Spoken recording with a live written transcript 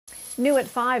New at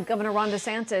 5, Governor Ron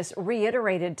DeSantis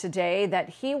reiterated today that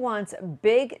he wants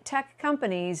big tech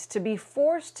companies to be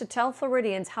forced to tell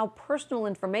Floridians how personal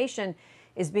information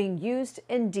is being used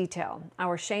in detail.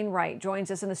 Our Shayne Wright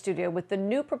joins us in the studio with the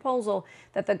new proposal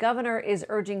that the governor is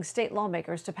urging state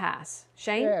lawmakers to pass.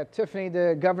 Shayne? Yeah, Tiffany,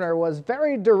 the governor was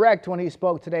very direct when he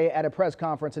spoke today at a press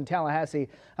conference in Tallahassee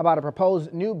about a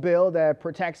proposed new bill that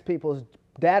protects people's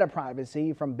data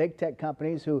privacy from big tech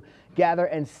companies who gather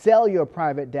and sell your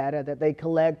private data that they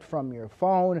collect from your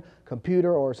phone,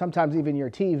 computer, or sometimes even your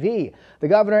TV. The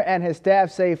governor and his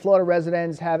staff say Florida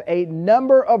residents have a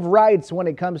number of rights when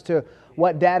it comes to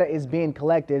what data is being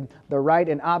collected: the right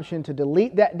and option to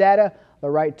delete that data, the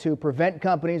right to prevent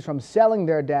companies from selling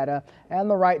their data, and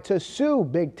the right to sue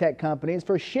big tech companies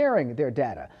for sharing their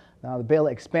data. Now, the bill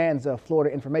expands the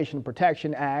Florida Information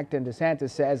Protection Act, and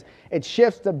DeSantis says it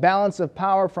shifts the balance of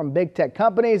power from big tech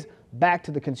companies back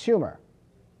to the consumer.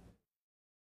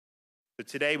 So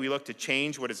today we look to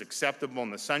change what is acceptable in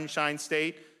the Sunshine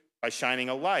State by shining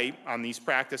a light on these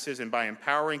practices and by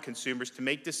empowering consumers to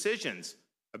make decisions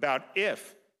about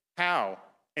if, how,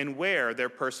 and where their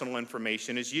personal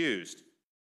information is used.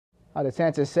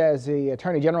 DeSantis says the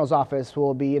Attorney General's office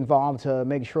will be involved to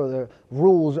make sure the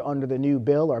rules under the new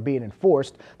bill are being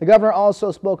enforced. The governor also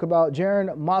spoke about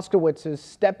Jaron Moskowitz's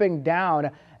stepping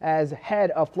down as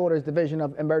head of Florida's Division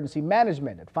of Emergency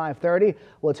Management. At 5:30,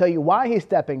 we'll tell you why he's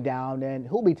stepping down and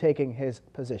who'll be taking his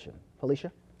position.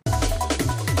 Felicia?